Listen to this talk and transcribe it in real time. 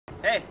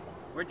Hey,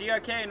 we're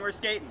DRK and we're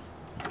skating.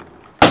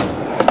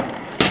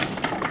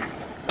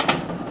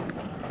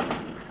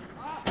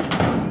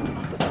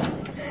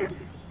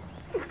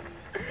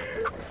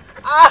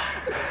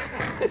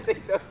 I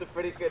think that was a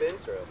pretty good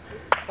intro.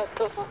 That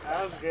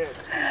was good.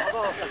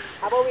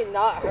 How about we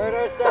not hurt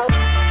ourselves?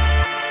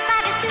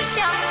 Life is too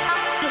short,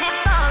 you have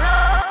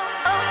sorrow.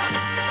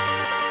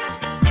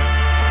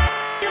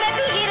 You may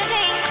be here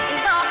today and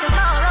gone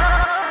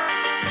tomorrow.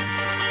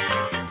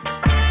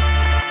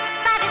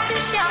 Life is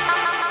too short,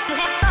 you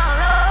have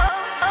sorrow.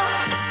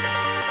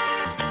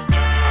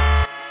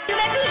 You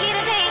may be here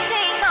today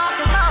and gone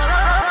tomorrow.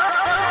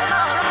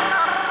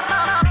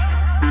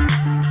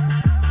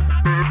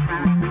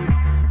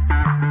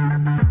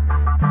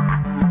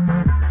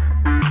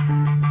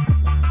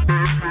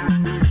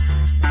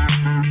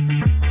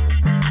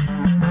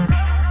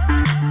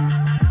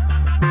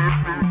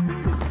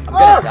 I'm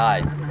gonna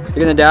die.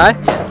 You're gonna die?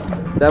 Yes.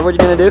 Is that what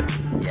you're gonna do?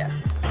 Yeah.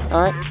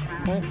 Alright.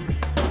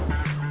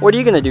 What are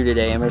you gonna do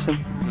today, Emerson?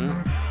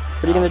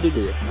 What are you gonna do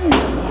today?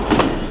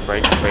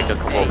 Break a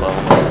couple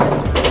bones.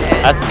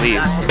 At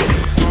least.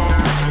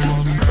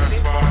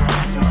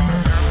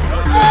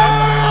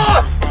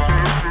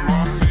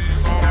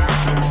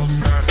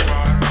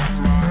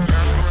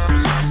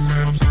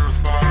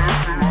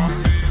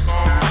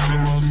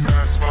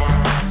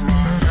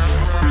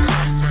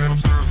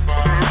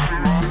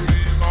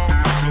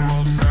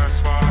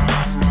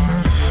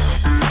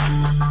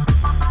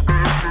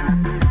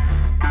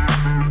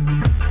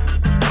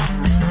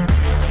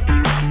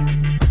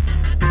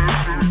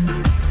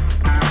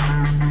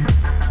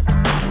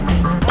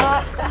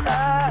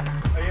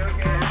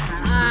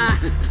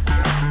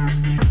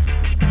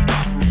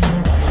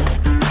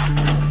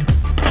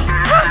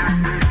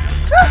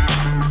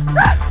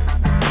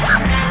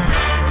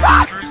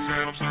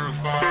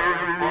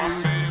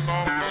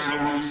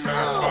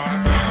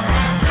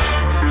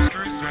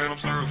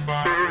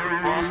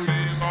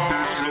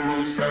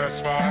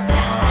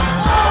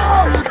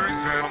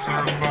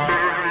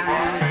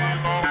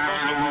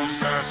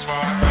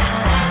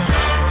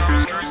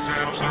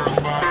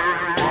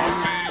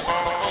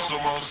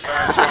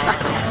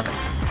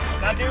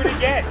 Now do it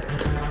again.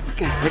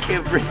 God, I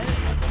can't breathe.